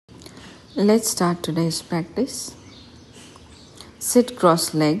Let's start today's practice. Sit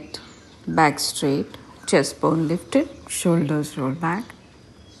cross-legged, back straight, chest bone lifted, shoulders roll back.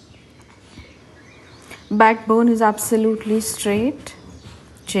 Backbone is absolutely straight,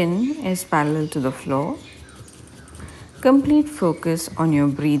 chin is parallel to the floor. Complete focus on your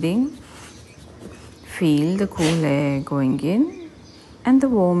breathing. Feel the cool air going in and the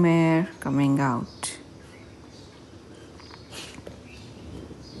warm air coming out.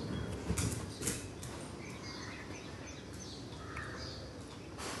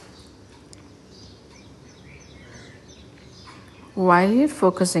 While you're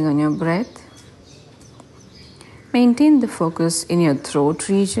focusing on your breath, maintain the focus in your throat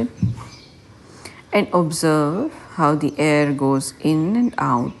region and observe how the air goes in and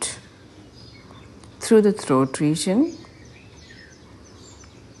out through the throat region,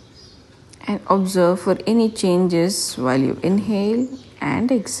 and observe for any changes while you inhale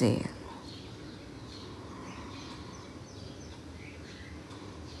and exhale.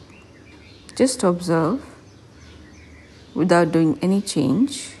 Just observe without doing any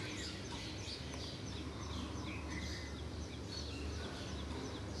change.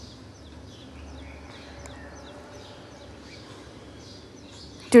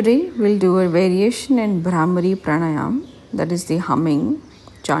 Today we'll do a variation in Bhramari Pranayam, that is the humming,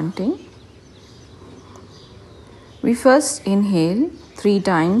 chanting. We first inhale 3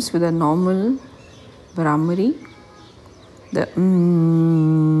 times with a normal Bhramari, the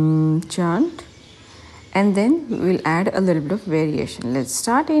chant, and then we'll add a little bit of variation. Let's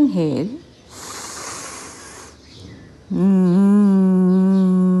start inhale.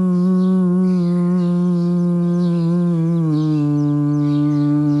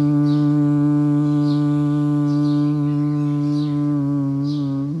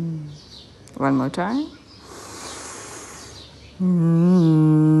 One more time.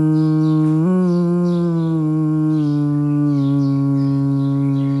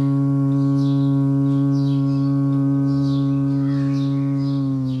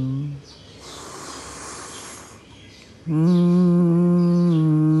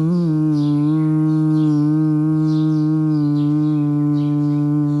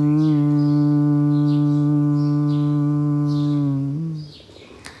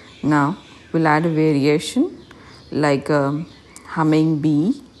 Now we'll add a variation like a humming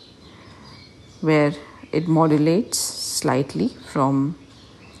bee, where it modulates slightly from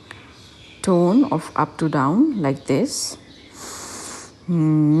tone of up to down like this.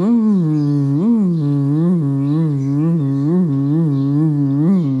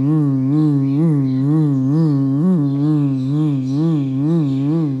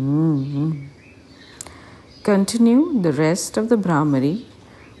 Continue the rest of the Bhramari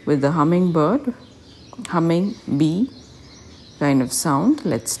with the humming bee kind of sound.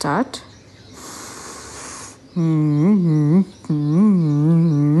 Let's start.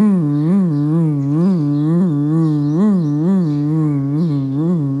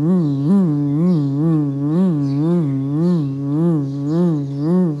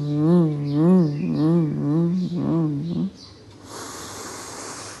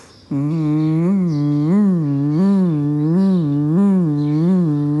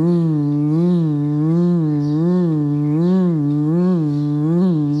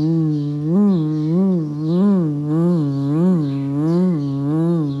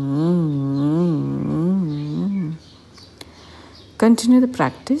 Continue the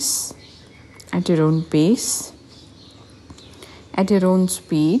practice at your own pace, at your own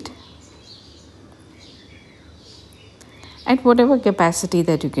speed, at whatever capacity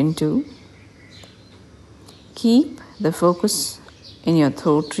that you can do. Keep the focus in your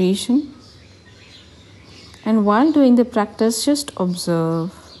throat region, and while doing the practice, just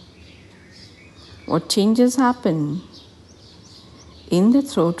observe what changes happen in the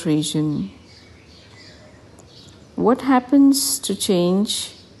throat region. What happens to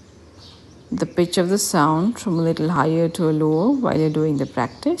change the pitch of the sound from a little higher to a lower while you're doing the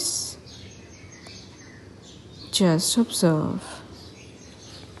practice? Just observe.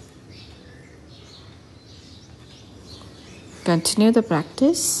 Continue the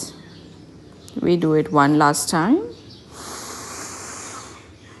practice. We do it one last time.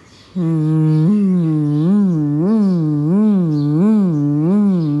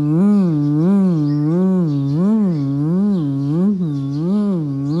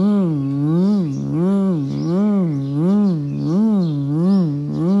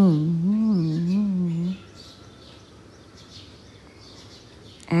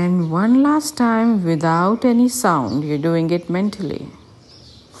 And one last time without any sound, you're doing it mentally.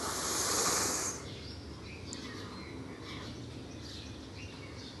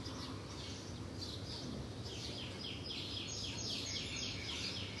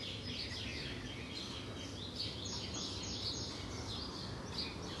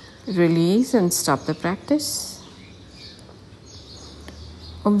 Release and stop the practice.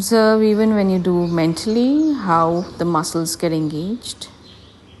 Observe even when you do mentally how the muscles get engaged.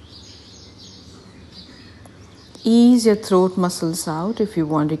 Ease your throat muscles out. If you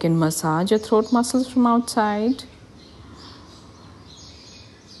want, you can massage your throat muscles from outside.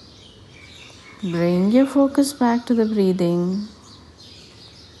 Bring your focus back to the breathing.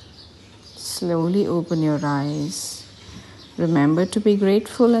 Slowly open your eyes. Remember to be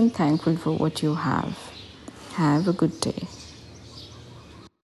grateful and thankful for what you have. Have a good day.